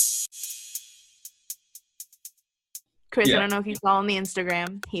Chris, I don't know if you saw on the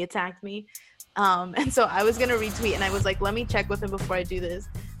Instagram, he attacked me. And so I was going to retweet, and I was like, let me check with him before I do this.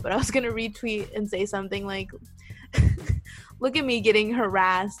 But I was going to retweet and say something like, look at me getting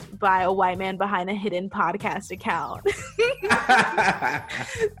harassed by a white man behind a hidden podcast account.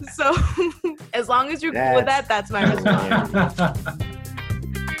 So as long as you're cool with that, that's my response.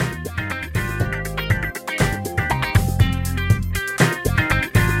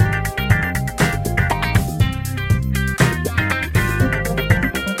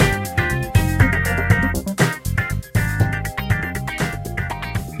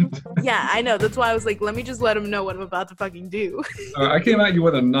 Yeah, I know. That's why I was like, let me just let him know what I'm about to fucking do. I came at you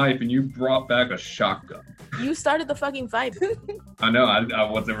with a knife and you brought back a shotgun. You started the fucking fight. I know, I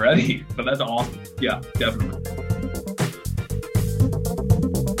wasn't ready, but that's awesome. Yeah, definitely.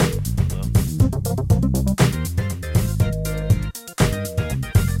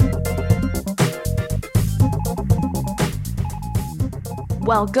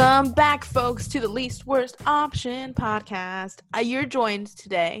 Welcome back, folks, to the Least Worst Option podcast. You're joined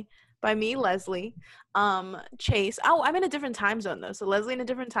today by me, Leslie, Chase. Oh, I'm in a different time zone, though. So Leslie in a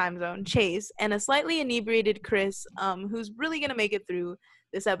different time zone, Chase, and a slightly inebriated Chris, who's really going to make it through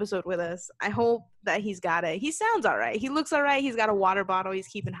this episode with us. I hope that he's got it. He sounds all right. He looks all right. He's got a water bottle. He's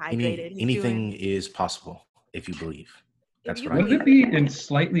keeping hydrated. Anything is possible if you believe. That's right. Would it be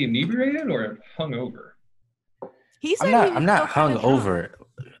slightly inebriated or hungover? He said I'm not hungover.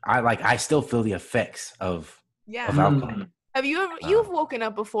 I still feel the effects of alcohol. Have you ever you've woken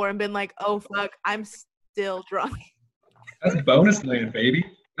up before and been like, oh fuck, I'm still drunk? That's bonus land, baby.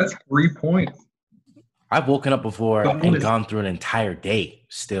 That's 3 points. I've woken up before and gone through an entire day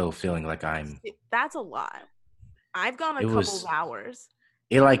still feeling like That's a lot. I've gone a couple of hours.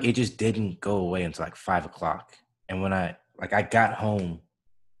 It just didn't go away until like 5 o'clock. And when I got home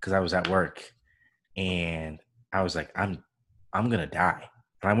because I was at work and I was like, I'm gonna die.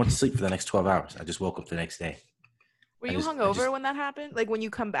 And I went to sleep for the next 12 hours. I just woke up the next day. Were you hungover when that happened? Like when you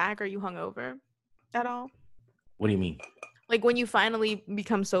come back, are you hungover at all? What do you mean? Like when you finally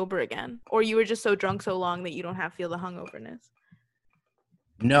become sober again, or you were just so drunk so long that you don't feel the hungoverness?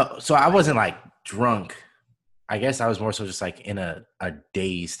 No, so I wasn't like drunk. I guess I was more so just like in a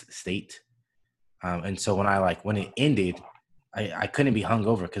dazed state. And so when it ended, I couldn't be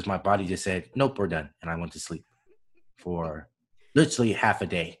hungover because my body just said, nope, we're done. And I went to sleep for literally half a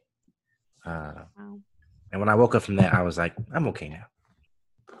day. Wow. And when I woke up from that, I was like, I'm okay now.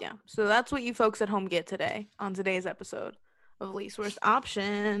 Yeah. So that's what you folks at home get today on today's episode of Least Worst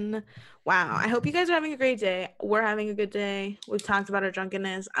Option. Wow. I hope you guys are having a great day. We're having a good day. We've talked about our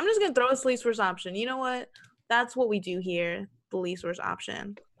drunkenness. I'm just going to throw us Least Worst Option. You know what? That's what we do here, the Least Worst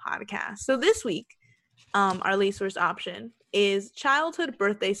Option podcast. So this week, our Least Worst Option is childhood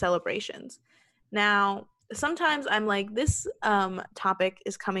birthday celebrations. Now, sometimes I'm like, this topic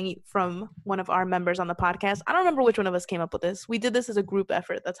is coming from one of our members on the podcast. I don't remember which one of us came up with this. We did this as a group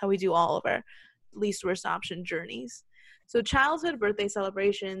effort. That's how we do all of our least worst option journeys. So childhood birthday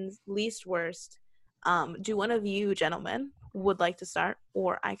celebrations, least worst. Do one of you gentlemen would like to start,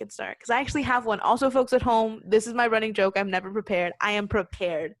 or I could start? Because I actually have one. Also, folks at home, this is my running joke. I'm never prepared. I am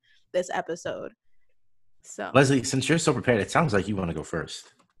prepared this episode. So Leslie, since you're so prepared, it sounds like you want to go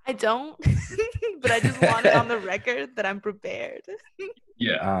first. I don't, but I just want it on the record that I'm prepared.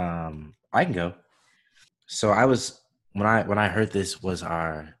 Yeah. I can go. So I was when I heard this was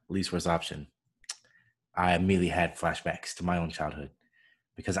our least worst option, I immediately had flashbacks to my own childhood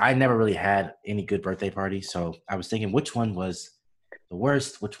because I never really had any good birthday parties. So I was thinking which one was the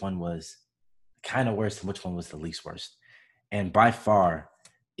worst, which one was kind of worst, and which one was the least worst. And by far,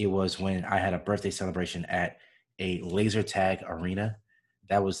 it was when I had a birthday celebration at a laser tag arena.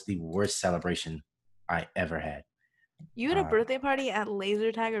 That was the worst celebration I ever had. You had a birthday party at Laser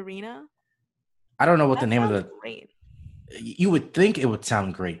Tag Arena? I don't know what the name of the. Great. You would think it would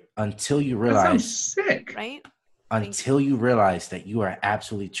sound great until you realize. That sounds sick, right? Until you realize that you are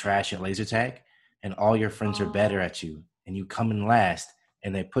absolutely trash at laser tag, and all your friends are better at you, and you come in last,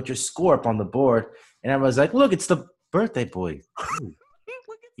 and they put your score up on the board, and everyone's like, "Look, it's the birthday boy."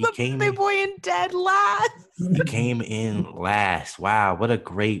 The birthday boy in dead last. He came in last. Wow, what a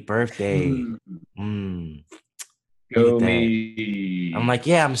great birthday. Go me. I'm like,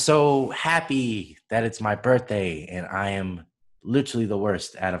 yeah, I'm so happy that it's my birthday, and I am literally the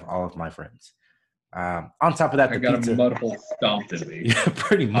worst out of all of my friends. On top of that, I got a mud hole stomped in me. Yeah,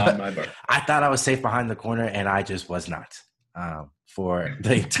 pretty much. My birthday. I thought I was safe behind the corner, and I just was not for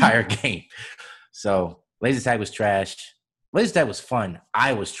the entire game. So laser tag was trash. Laser tag was fun.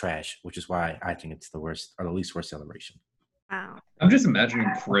 I was trash, which is why I think it's the worst or the least worst celebration. Wow. I'm just imagining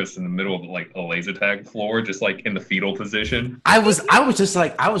Chris in the middle of like a laser tag floor, just like in the fetal position. I was just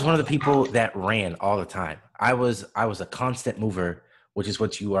like, I was one of the people that ran all the time. I was a constant mover, which is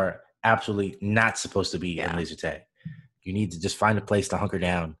what you are absolutely not supposed to be in laser tag. You need to just find a place to hunker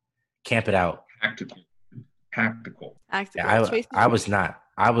down, camp it out. Tactical. Yeah, I was not.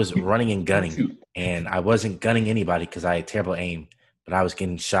 I was running and gunning, and I wasn't gunning anybody because I had terrible aim, but I was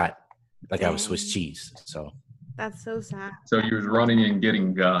getting shot like I was Swiss cheese. So that's so sad. So you was running and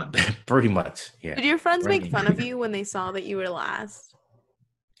getting gunned. Pretty much, yeah. Did your friends make fun of you when they saw that you were last?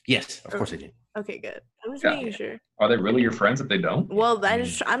 Yes, of course they did. Okay, good. I'm just making sure. Are they really your friends if they don't? Well,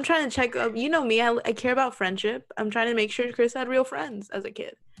 I'm trying to check up. You know me, I care about friendship. I'm trying to make sure Chris had real friends as a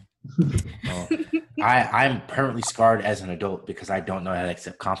kid. I'm permanently scarred as an adult because I don't know how to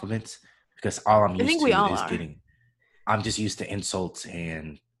accept compliments because all I'm used to is getting. I'm just used to insults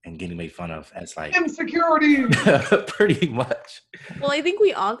and getting made fun of as like insecurity. Pretty much. Well, I think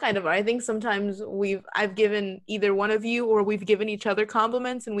we all kind of are. I think sometimes I've given either one of you or we've given each other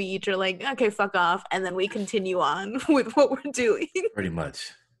compliments and we each are like, okay, fuck off, and then we continue on with what we're doing. Pretty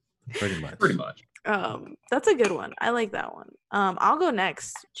much. That's a good one. I like that one. I'll go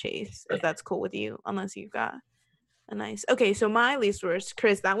next, Chase, if that's cool with you, unless you've got a nice. Okay, so my least worst,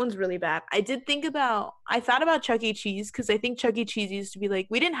 Chris, that one's really bad. I thought about Chuck E. Cheese because I think Chuck E. Cheese used to be like,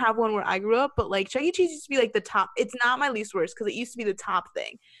 we didn't have one where I grew up, but like Chuck E. Cheese used to be like the top. It's not my least worst because it used to be the top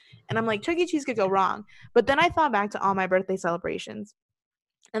thing. And I'm like, Chuck E. Cheese could go wrong. But then I thought back to all my birthday celebrations.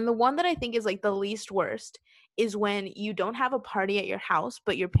 And the one that I think is like the least worst is when you don't have a party at your house,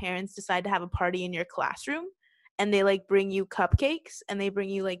 but your parents decide to have a party in your classroom. And they like bring you cupcakes and they bring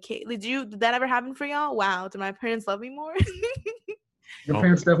you like cake. Did that ever happen for y'all? Wow. Did my parents love me more? Your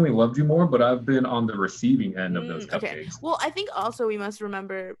parents definitely loved you more, but I've been on the receiving end of those cupcakes. Okay. Well, I think also we must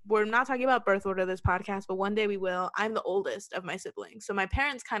remember, we're not talking about birth order this podcast, but one day we will. I'm the oldest of my siblings. So my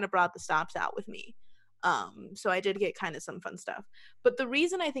parents kind of brought the stops out with me. So I did get kind of some fun stuff. But the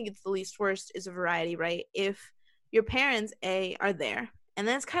reason I think it's the least worst is a variety, right? If your parents, are there, and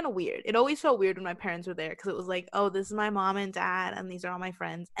then it's kind of weird. It always felt weird when my parents were there because it was like, oh, this is my mom and dad, and these are all my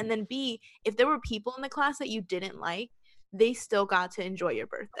friends. And then B, if there were people in the class that you didn't like, they still got to enjoy your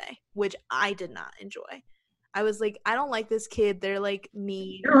birthday, which I did not enjoy. I was like, I don't like this kid. They're like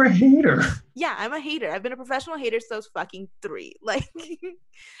me. You're a hater. Yeah, I'm a hater. I've been a professional hater since I was fucking 3. Like,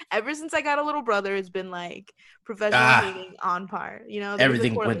 ever since I got a little brother, it's been like professional hating on par. You know,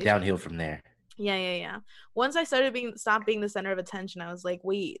 everything went downhill from there. Yeah. Once I stopped being the center of attention, I was like,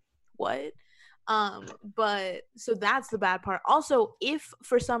 wait, what? But so that's the bad part. Also, if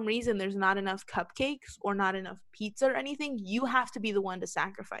for some reason there's not enough cupcakes or not enough pizza or anything, you have to be the one to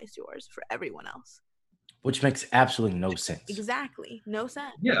sacrifice yours for everyone else. Which makes absolutely no sense. Exactly. No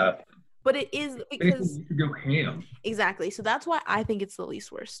sense. Yeah. But it is because you go ham. Exactly. So that's why I think it's the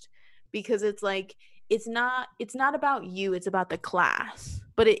least worst. Because it's like it's not about you, it's about the class.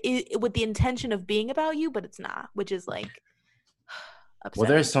 But it is with the intention of being about you, but it's not, which is like upsetting.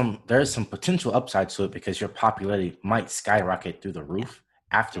 Well, there's some potential upside to it because your popularity might skyrocket through the roof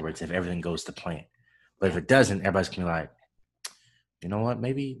afterwards if everything goes to plan. But if it doesn't, everybody's gonna be like, you know what,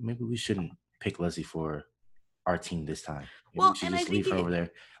 maybe we shouldn't pick Leslie for our team this time. Maybe we should just leave her over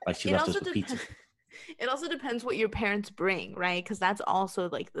there like she left us with pizza. It also depends what your parents bring, right? Because that's also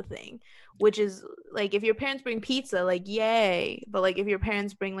like the thing, which is like if your parents bring pizza, like yay. But like if your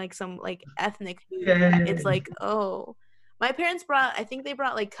parents bring like some like ethnic food, it's like, oh. My parents I think they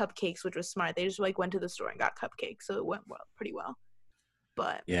brought like cupcakes, which was smart. They just like went to the store and got cupcakes, so it went pretty well.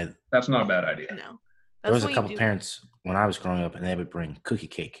 But yeah, that's not a bad idea. No, there was a couple parents when I was growing up, and they would bring cookie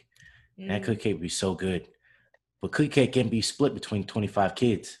cake, and that cookie cake would be so good. But cookie cake can be split between 25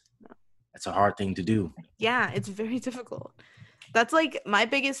 kids. That's a hard thing to do. Yeah, it's very difficult. That's like my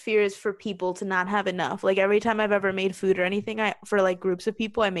biggest fear is for people to not have enough. Like every time I've ever made food or anything, for like groups of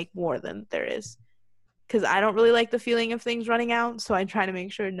people, I make more than there is. Because I don't really like the feeling of things running out, so I try to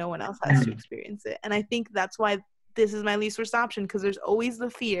make sure no one else has to experience it. And I think that's why this is my least worst option, because there's always the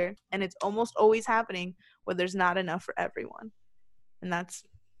fear, and it's almost always happening where there's not enough for everyone. And that's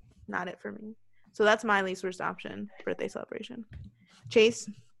not it for me. So that's my least worst option, birthday celebration. Chase,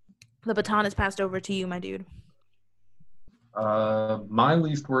 the baton is passed over to you, my dude. My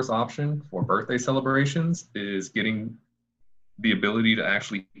least worst option for birthday celebrations is getting the ability to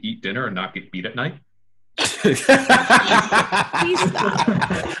actually eat dinner and not get beat at night. Please stop.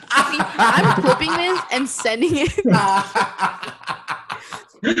 I'm clipping this and sending it.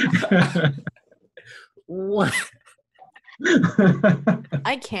 What?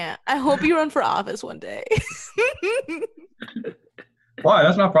 I can't. I hope you run for office one day. Why?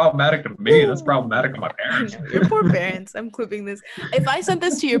 That's not problematic to me. That's problematic to my I parents. know, your poor parents. I'm clipping this. If I sent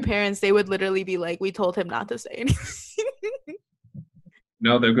this to your parents, they would literally be like, "We told him not to say anything."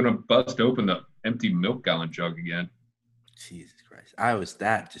 No, they're gonna bust open the empty milk gallon jug again. Jesus Christ.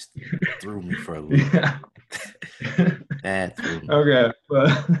 That just threw me for a loop. Yeah. That threw me. Okay, but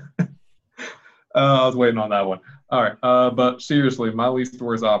I was waiting on that one. All right, but seriously, my least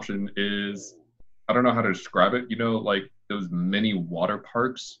worst option is, I don't know how to describe it. You know, like those mini water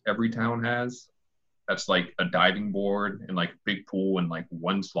parks every town has. That's like a diving board and like big pool and like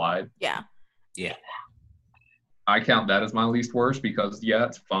one slide. Yeah. Yeah. I count that as my least worst because yeah,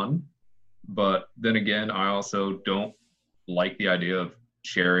 it's fun, but then again, I also don't like the idea of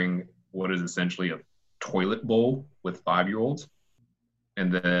sharing what is essentially a toilet bowl with 5-year-olds,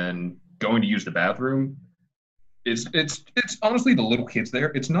 and then going to use the bathroom. It's honestly the little kids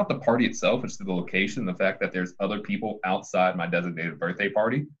there. It's not the party itself. It's the location, the fact that there's other people outside my designated birthday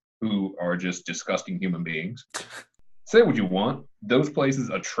party who are just disgusting human beings. Say what you want. Those places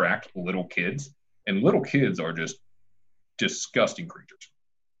attract little kids, and little kids are just disgusting creatures.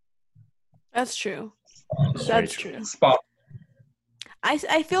 That's true. It's That's very true. Spot.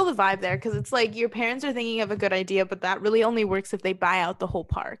 I feel the vibe there because it's like your parents are thinking of a good idea, but that really only works if they buy out the whole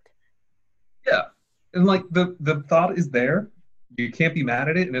park. Yeah. And like the thought is there. You can't be mad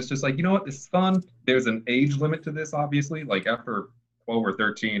at it. And it's just like, you know what, this is fun. There's an age limit to this, obviously. Like after 12 or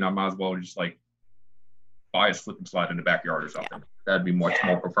 13, I might as well just like buy a slip and slide in the backyard or something. Yeah. That'd be much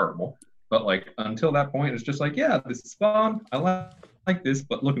more preferable. But like until that point, it's just like, yeah, this is fun. I like this.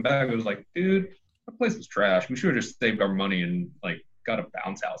 But looking back, it was like, dude, that place was trash. We should have just saved our money and like got a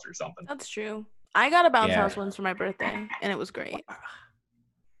bounce house or something. That's true. I got a bounce house once for my birthday, and it was great.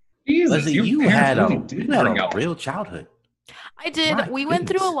 Jesus, Leslie, you had a real childhood. I did. We went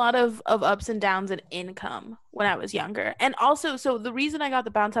through a lot of ups and downs in income when I was younger. And also, so the reason I got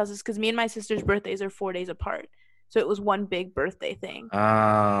the bounce house is because me and my sister's birthdays are 4 days apart. So it was one big birthday thing.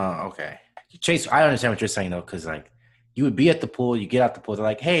 Okay. Chase, I understand what you're saying, though, because, like, you would be at the pool, you get out the pool, they're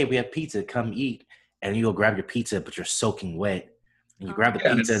like, hey, we have pizza, come eat. And you go grab your pizza, but you're soaking wet. And you grab the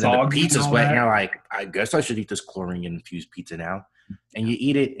pizza, and then the pizza's wet, and you're like, I guess I should eat this chlorine-infused pizza now. And you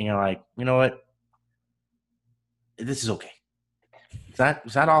eat it, and you're like, you know what? This is okay. Is that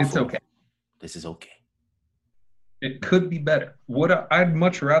awful? It's okay. This is okay. It could be better. I'd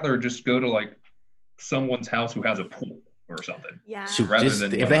much rather just go to like someone's house who has a pool or something. Yeah. Shoot,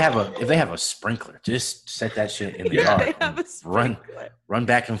 if they have a sprinkler, just set that shit in the yard. Run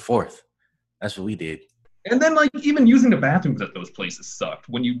back and forth. That's what we did. And then like even using the bathrooms at those places sucked.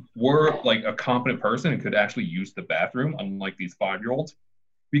 When you were like a competent person and could actually use the bathroom, unlike these 5-year-olds,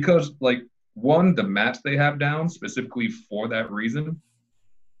 because like one, the mats they have down specifically for that reason,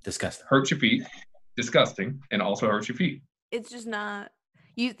 disgusting, hurts your feet, disgusting, and also hurts your feet. It's just not.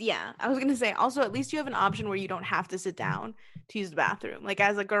 Yeah, I was gonna say also at least you have an option where you don't have to sit down to use the bathroom. Like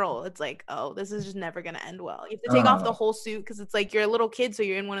as a girl, it's like, oh, this is just never gonna end well. You have to take off the whole suit because it's like you're a little kid, so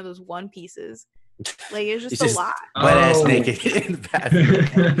you're in one of those one pieces. Like it's just a lot. Wet ass naked in the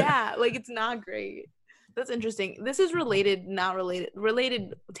bathroom. Yeah, like it's not great. That's interesting. This is related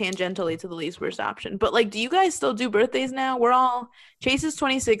tangentially to the least worst option. But like, do you guys still do birthdays now? Chase is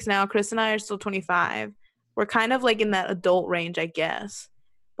 26 now. Chris and I are still 25. We're kind of like in that adult range, I guess.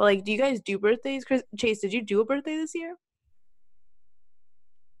 But like, do you guys do birthdays? Chase, did you do a birthday this year?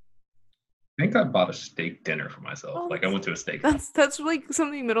 I think I bought a steak dinner for myself. I went to a steak. That's like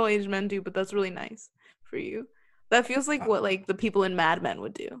something middle-aged men do, but that's really nice for you. That feels like what like the people in Mad Men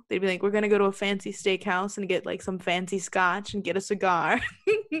would do. They'd be like, we're gonna go to a fancy steakhouse and get like some fancy scotch and get a cigar.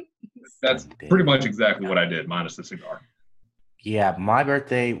 That's pretty much exactly what I did, minus the cigar. Yeah, my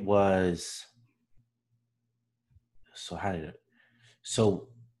birthday was. So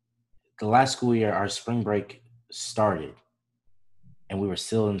the last school year, our spring break started, and we were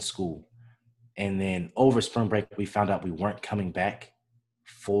still in school. And then over spring break, we found out we weren't coming back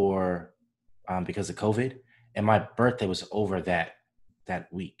because of COVID. And my birthday was over that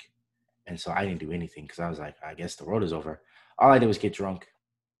week. And so I didn't do anything because I was like, I guess the road is over. All I did was get drunk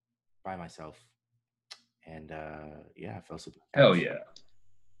by myself. And I felt super. Hell yeah.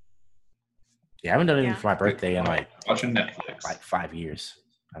 Yeah, I haven't done anything for my birthday in like watching Netflix. Like 5 years,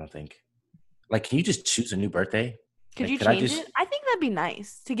 I don't think. Like, can you just choose a new birthday? Could you change it? I think that'd be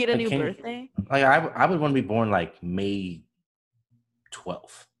nice to get a new birthday. Like, I would want to be born like May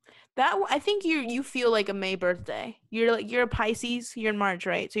 12th. I think you feel like a May birthday. You're a Pisces. You're in March,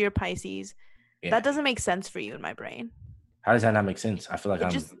 right? So you're a Pisces. Yeah. That doesn't make sense for you in my brain. How does that not make sense? I feel like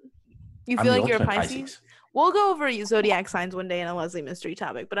you feel like you're a Pisces? We'll go over zodiac signs one day in a Leslie mystery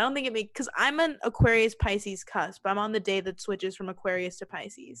topic, but I don't think it makes, because I'm an Aquarius Pisces cusp. I'm on the day that switches from Aquarius to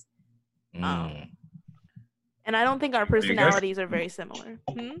Pisces. And I don't think our personalities are very similar.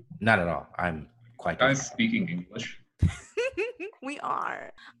 Not at all. I'm quite Guys different. speaking English. We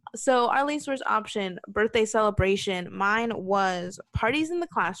are. So our least worst option, birthday celebration. Mine was parties in the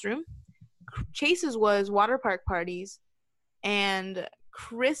classroom. Chase's was water park parties. And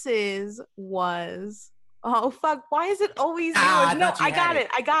Chris's was... Oh, fuck. Why is it always yours? No, I got it.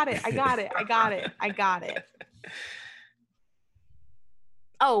 I got it.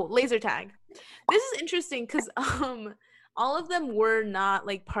 Oh, laser tag. This is interesting because all of them were not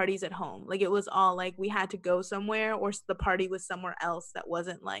like parties at home. Like it was all like we had to go somewhere or the party was somewhere else that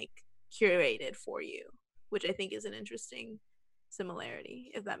wasn't like curated for you, which I think is an interesting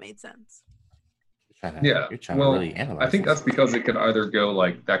similarity, if that made sense. You're trying to really analyze. I think that's because it could either go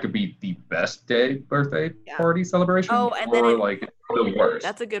like that could be the best day birthday party celebration, and or like the worst.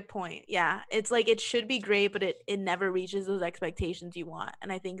 That's a good point. Yeah, it's like it should be great, but it never reaches those expectations you want,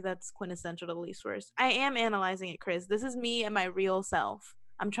 and I think that's quintessential to the least worst. I am analyzing it, Chris. This is me and my real self.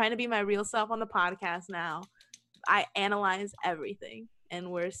 I'm trying to be my real self on the podcast now. I analyze everything,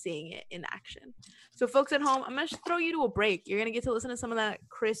 and we're seeing it in action. So, folks at home, I'm gonna throw you to a break. You're gonna get to listen to some of that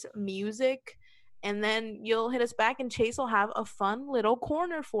Chris music. And then you'll hit us back and Chase will have a fun little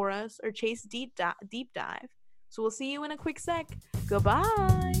corner for us, or Chase deep dive. So we'll see you in a quick sec.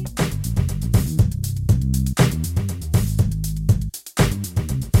 Goodbye.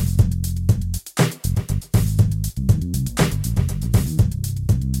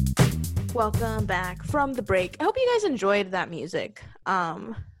 Welcome back from the break. I hope you guys enjoyed that music.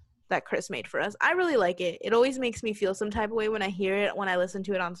 That Chris made for us. I really like it. It always makes me feel some type of way when I hear it, when I listen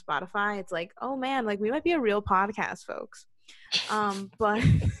to it on Spotify. It's like, oh man, like we might be a real podcast, folks. But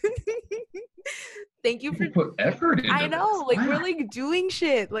thank you for put effort into I know, this. Like we're like doing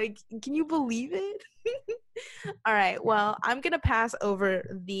shit. Like, can you believe it? All right, well, I'm gonna pass over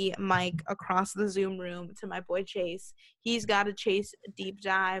the mic across the Zoom room to my boy Chase. He's got a Chase deep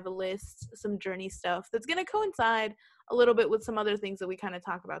dive list, some journey stuff that's gonna coincide a little bit with some other things that we kind of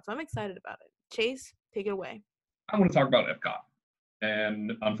talk about. So I'm excited about it. Chase, take it away. I want to talk about Epcot.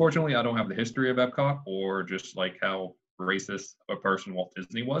 And unfortunately, I don't have the history of Epcot or just like how racist a person Walt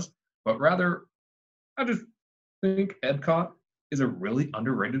Disney was, but rather, I just think Epcot is a really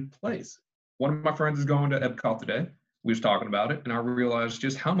underrated place. One of my friends is going to Epcot today. We was talking about it, and I realized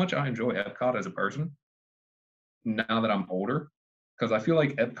just how much I enjoy Epcot as a person now that I'm older, because I feel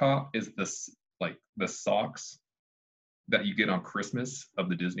like Epcot is the socks that you get on Christmas of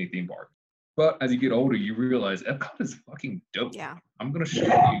the Disney theme park. But as you get older, you realize Epcot is fucking dope. Yeah. I'm going to show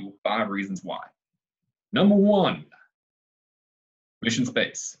you 5 reasons why. Number 1, Mission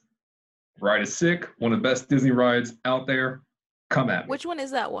Space. Ride is sick. One of the best Disney rides out there. Come at me. Which one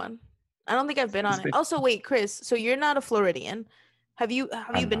is that one? I don't think I've been on it. Also, wait, Chris, so you're not a Floridian. Have you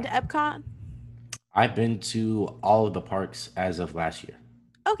been to Epcot? I've been to all of the parks as of last year.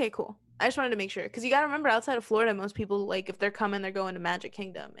 Okay, cool. I just wanted to make sure, because you got to remember, outside of Florida, most people, like, if they're coming, they're going to Magic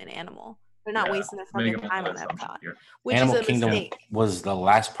Kingdom and Animal. They're not wasting their fucking time on Epcot, which Animal is a Kingdom mistake. Was the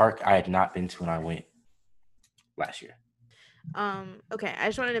last park I had not been to when I went last year. Okay, I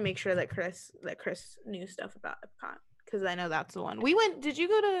just wanted to make sure that Chris knew stuff about Epcot, because I know that's the one. We went, did you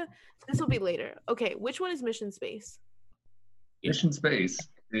go to, this will be later. Okay, which one is Mission Space? Mission Space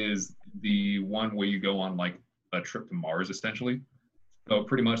is the one where you go on, like, a trip to Mars, essentially. So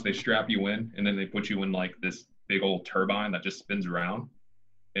pretty much they strap you in, and then they put you in like this big old turbine that just spins around.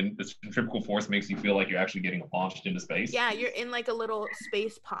 And the centrifugal force makes you feel like you're actually getting launched into space. Yeah, you're in like a little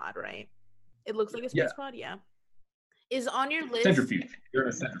space pod, right? It looks like a space pod, yeah. Is on your list... Centrifuge. You're in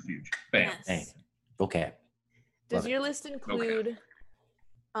a centrifuge. Bam. Yes. Hey, okay. Does your list include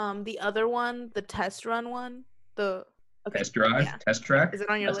the other one, the test run one? Test drive, test track? Is it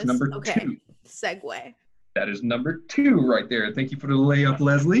on your list? Number 2. Segue. That is number 2 right there. Thank you for the layup,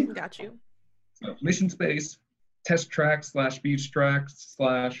 Leslie. Got you. So Mission Space, test track / beach track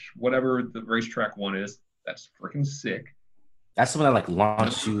 / whatever the racetrack one is. That's freaking sick. That's something that like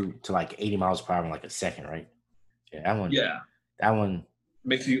launches you to like 80 miles per hour in like a second, right? Yeah, that one. Yeah. That one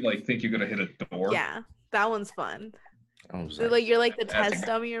makes you like think you're gonna hit a door. Yeah, that one's fun. So, like you're like the test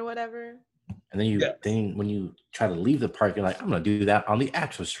dummy or whatever. And then then when you try to leave the park, you're like, I'm gonna do that on the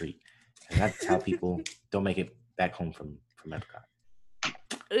actual street. And that's how people don't make it back home from Epcot.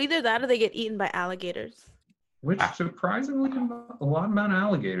 Either that or they get eaten by alligators. Which surprisingly a lot amount of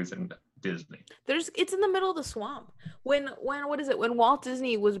alligators in Disney. It's in the middle of the swamp. When Walt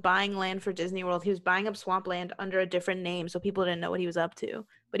Disney was buying land for Disney World, he was buying up swampland under a different name, so people didn't know what he was up to.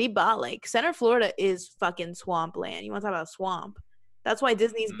 but he bought like Center Florida is fucking swampland. You want to talk about swamp? That's why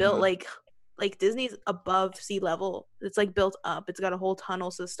Disney's built like Disney's above sea level. It's like built up. It's got a whole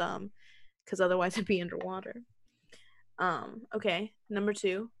tunnel system because otherwise it'd be underwater. Okay, number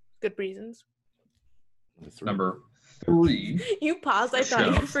 2, good reasons. Number 3. You paused. I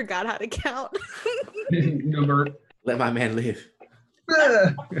thought you forgot how to count. Let my man live.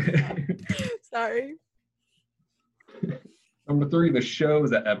 Sorry. Number 3, the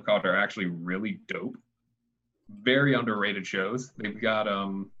shows at Epcot are actually really dope. Very underrated shows. They've got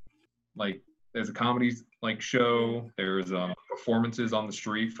like there's a comedy like show. There's performances on the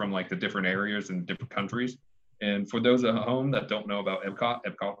street from like the different areas and different countries. And for those at home that don't know about Epcot,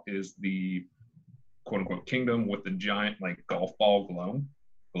 Epcot is the quote unquote kingdom with the giant like golf ball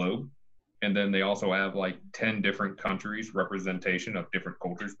globe. And then they also have like 10 different countries representation of different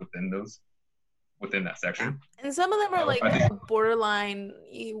cultures within that section. And some of them are like borderline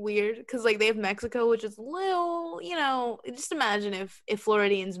weird because like they have Mexico, which is little, just imagine if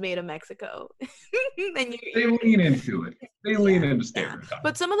Floridians made a Mexico. Then they lean into it. They lean into stereotypes.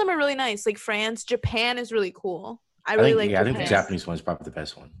 But some of them are really nice. Like France, Japan is really cool. I think the Japanese one is probably the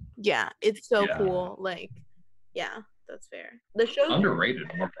best one. Yeah, it's so cool. Like, yeah, that's fair. The show's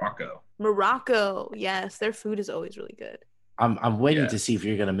underrated. Morocco, yes, their food is always really good. I'm waiting to see if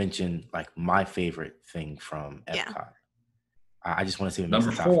you're gonna mention like my favorite thing from Epcot. Yeah. I just want to see what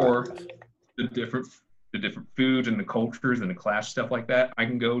number 4, the different foods and the cultures and the clash stuff like that. I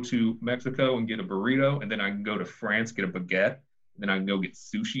can go to Mexico and get a burrito, and then I can go to France, get a baguette, and then I can go get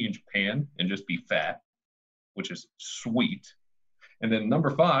sushi in Japan and just be fat, which is sweet. And then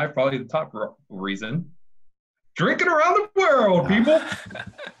number 5, probably the top reason, drinking around the world, people.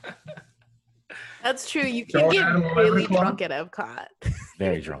 That's true. You can get really drunk at Epcot.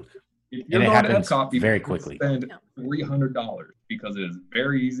 Very drunk. If you're going to Epcot, very quickly. Spend $300 because it is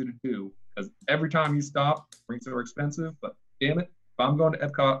very easy to do. Because every time you stop, drinks are expensive. But damn it, if I'm going to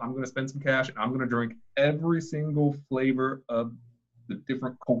Epcot, I'm going to spend some cash and I'm going to drink every single flavor of the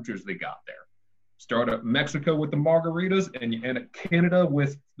different cultures they got there. Start at Mexico with the margaritas and you end at Canada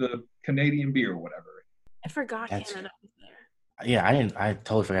with the Canadian beer or whatever. I forgot Canada was there. Yeah, I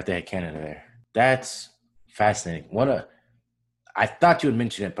totally forgot they had Canada there. That's fascinating. I thought you would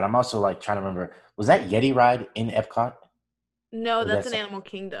mention it, but I'm also like trying to remember. Was that Yeti ride in Epcot? No, that's an Animal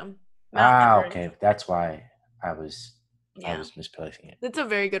Kingdom. Okay. That's why I was misplacing it. It's a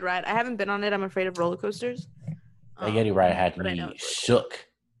very good ride. I haven't been on it. I'm afraid of roller coasters. The Yeti ride had me shook.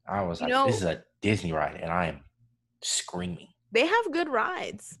 I was like, this is a Disney ride, and I am screaming. They have good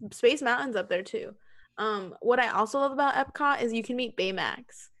rides. Space Mountain's up there too. What I also love about Epcot is you can meet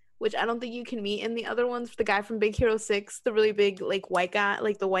Baymax, which I don't think you can meet in the other ones. The guy from Big Hero 6, the really big like white guy,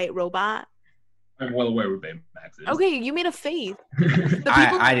 like the white robot. I'm well aware what Baymax is. Okay, you made a face.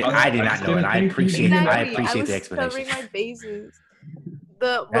 I did not know, and I appreciate the explanation. Covering my bases.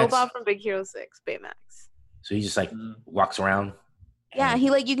 The robot from Big Hero 6, Baymax. So he just like walks around. Yeah, he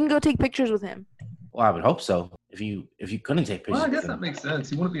like you can go take pictures with him. Well, I would hope so. If you couldn't take pictures, well, I guess that makes sense.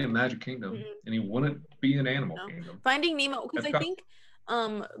 He wouldn't be in Magic Kingdom, and he wouldn't be in Animal Kingdom. Finding Nemo, because I think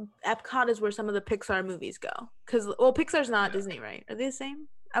Epcot is where some of the Pixar movies go. Because Pixar's not Disney, right? Are they the same?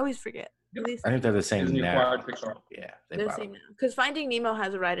 I always forget. Yep. I think they're the same Disney now. Acquired Pixar. Yeah, they're the same now. Because Finding Nemo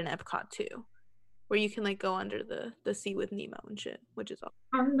has a ride in Epcot too, where you can like go under the sea with Nemo and shit, which is awesome.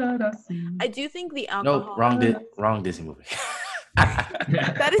 Under the sea. I do think the alcohol. No, wrong Disney movie.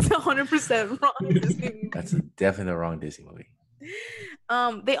 That is 100% wrong Disney movie. That's definitely the wrong Disney movie.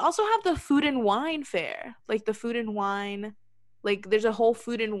 They also have the food and wine fair, like the food and wine. Like there's a whole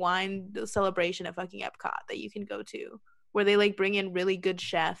food and wine celebration at fucking Epcot that you can go to, where they like bring in really good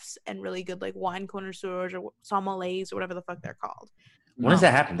chefs and really good like wine connoisseurs or sommeliers or whatever the fuck they're called. When does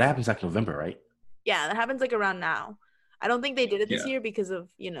that happen? That happens like November, right? Yeah, that happens like around now. I don't think they did it this year because of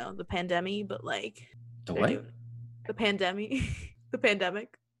the pandemic, but like the what? The pandemic. The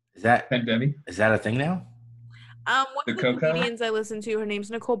pandemic. Is that pandemic? Is that a thing now? One of the comedians I listen to, her name's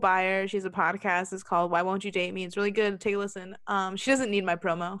Nicole Byer. She has a podcast. It's called Why Won't You Date Me? It's really good. Take a listen. She doesn't need my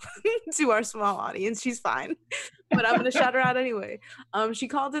promo to our small audience. She's fine. But I'm gonna shout her out anyway. She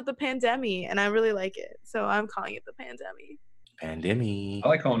called it the pandemic, and I really like it. So I'm calling it the pandemic. Pandemic. I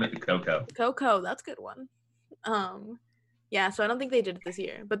like calling it the Coco. Coco, that's a good one. Yeah, so I don't think they did it this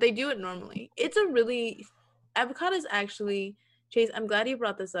year, but they do it normally. Epcot is actually, Chase, I'm glad you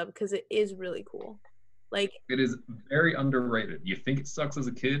brought this up because it is really cool. Like, it is very underrated. You think it sucks as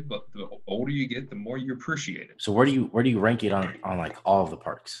a kid, but the older you get, the more you appreciate it. So where do you rank it on like all of the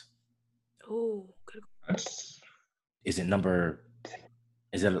parks? Oh, good. Is it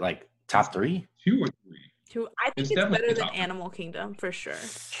like top 3? 2 or 3? I think It's it's definitely better than top. Animal Kingdom for sure.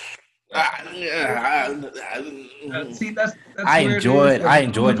 See, that's I where it is. enjoyed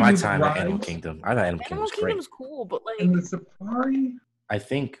Like, my with time at Animal rides Kingdom. I thought Animal Kingdom Animal was great. Kingdom's cool, but like and the safari. I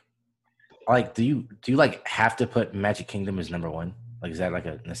think, like, do you like have to put Magic Kingdom as number one? Like, is that like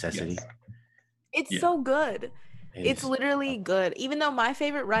a necessity? Yes. it's Yeah. so good. It's Is- literally good. Even though my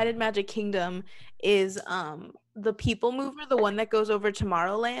favorite ride in Magic Kingdom is the People Mover, the one that goes over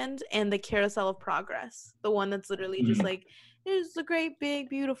Tomorrowland, and the Carousel of Progress, the one that's literally just like, here's the great big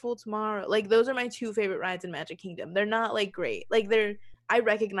beautiful tomorrow. Like those are my two favorite rides in Magic Kingdom. They're not like great. Like I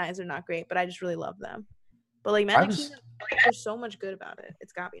recognize they're not great, but I just really love them. But like Magic Kingdom, there's so much good about it.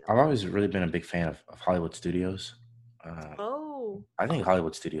 It's got me. I've always really been a big fan of Hollywood Studios. Oh, I think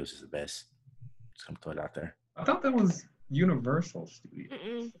Hollywood Studios is the best. Just gonna throw it out there. I thought that was Universal Studios.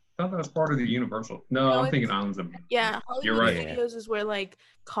 mm-mm. I thought that was part of the Universal. No, I'm thinking Islands of. Yeah, Hollywood You're right. Studios is where like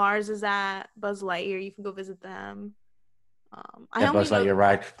Cars is at. Buzz Lightyear, you can go visit them. That Buzz Lightyear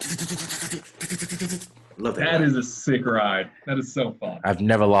ride. Love that. That is a sick ride. That is so fun. I've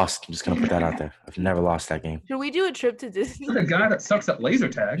never lost. I'm just gonna put that out there. I've never lost that game. Should we do a trip to Disney? The guy that sucks at laser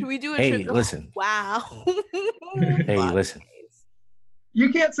tag. Should we do a Hey, trip? listen. Wow. Hey, listen. You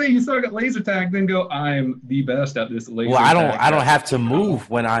can't say you suck at laser tag, then go, I'm the best at this laser Well, tag. I don't have to move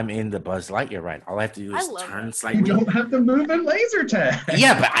when I'm in the Buzz Lightyear ride. All I have to do is turn You slightly. don't have to move in laser tag.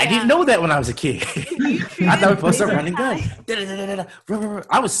 Yeah, but I didn't know that when I was a kid. I thought we were supposed to run and gun.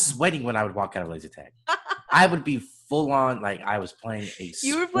 I was sweating when I would walk out of laser tag. I would be full on like I was playing a sport.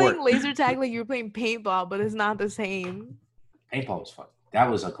 You were playing laser tag like you were playing paintball, but it's not the same. Paintball was fun.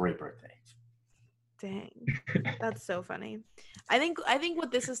 That was a great birthday. Dang, that's so funny. I think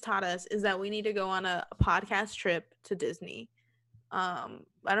what this has taught us is that we need to go on a podcast trip to Disney. I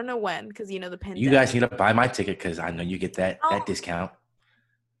don't know when, because the pandemic. You guys need to buy my ticket because I know you get that discount.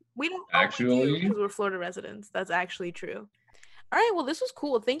 We don't Actually, because we're Florida residents. That's actually true. All right, well, this was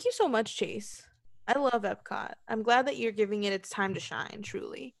cool. Thank you so much, Chase. I love Epcot. I'm glad that you're giving it its time to shine,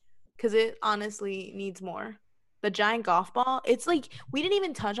 truly, because it honestly needs more. The giant golf ball. It's like we didn't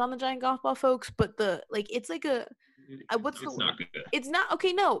even touch on the giant golf ball, folks. But it's like a it's not good. It's not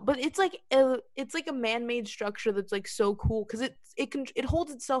okay. No, but it's like a man-made structure that's like so cool because it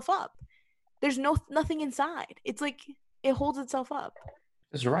holds itself up. There's nothing inside. It's like it holds itself up.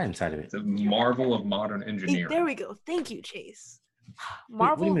 There's a ride inside of it. It's a marvel of modern engineering. There we go. Thank you, Chase.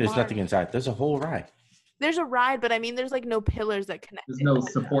 What do you mean there's nothing inside? There's a whole ride. There's a ride, but I mean there's like no pillars that connect. There's no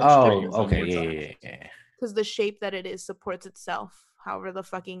support. Oh, okay, yeah. Because the shape that it is supports itself, however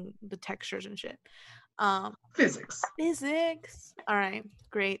the textures and shit. Physics. All right,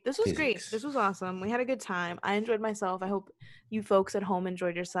 great. This was great. This was awesome. We had a good time. I enjoyed myself. I hope you folks at home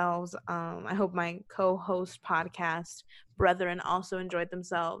enjoyed yourselves. I hope my co-host podcast brethren also enjoyed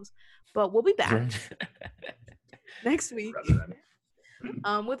themselves. But we'll be back next week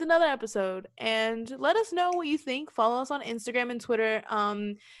with another episode. And let us know what you think. Follow us on Instagram and Twitter.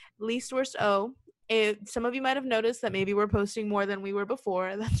 Least Worst O. Some of you might have noticed that maybe we're posting more than we were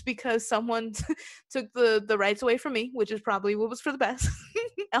before. That's because someone took the rights away from me, which is probably what was for the best.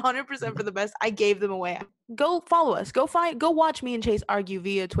 100% for the best. I gave them away. Go follow us. Go watch me and Chase argue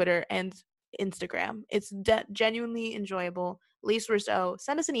via Twitter and Instagram. It's genuinely enjoyable. Least Worst O.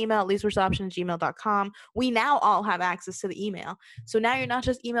 Send us an email at leastworstoption@gmail.com. We now all have access to the email. So now you're not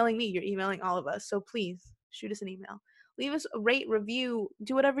just emailing me, you're emailing all of us. So please shoot us an email. Leave us a rate, review,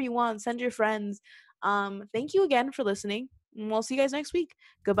 do whatever you want. Send your friends. Thank you again for listening. And we'll see you guys next week.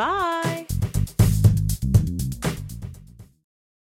 Goodbye.